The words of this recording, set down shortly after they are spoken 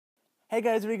Hey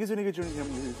guys, Rick is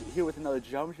here with another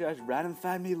Geometry Dash Random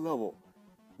Family level.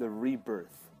 The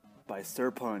Rebirth by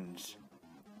Serponge.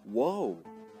 Whoa.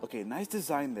 Okay, nice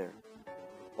design there.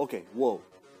 Okay, whoa.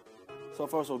 So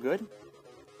far so good?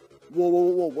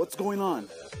 Whoa, what's going on?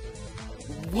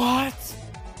 What?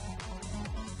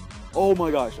 Oh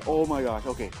my gosh,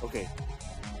 okay.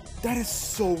 That is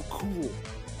so cool.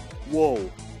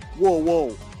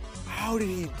 Whoa. How did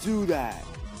he do that?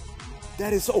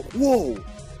 That is so, whoa.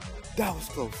 That was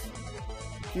close.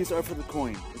 Keys are for the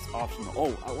coin. It's optional.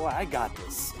 Oh, I got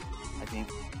this. I think.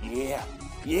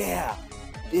 Yeah.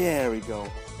 There we go.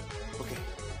 Okay.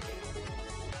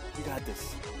 You got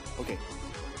this. Okay.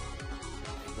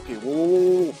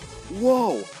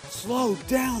 Whoa. Slow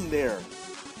down there.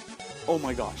 Oh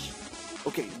my gosh.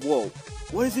 Okay, whoa.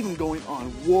 What is even going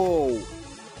on? Whoa.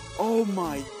 Oh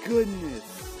my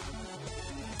goodness.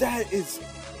 That is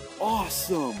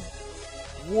awesome.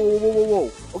 Whoa.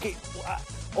 Okay.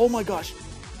 Oh my gosh.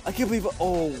 I can't believe it.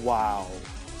 Oh, wow.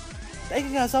 Thank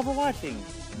you guys all for watching.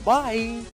 Bye.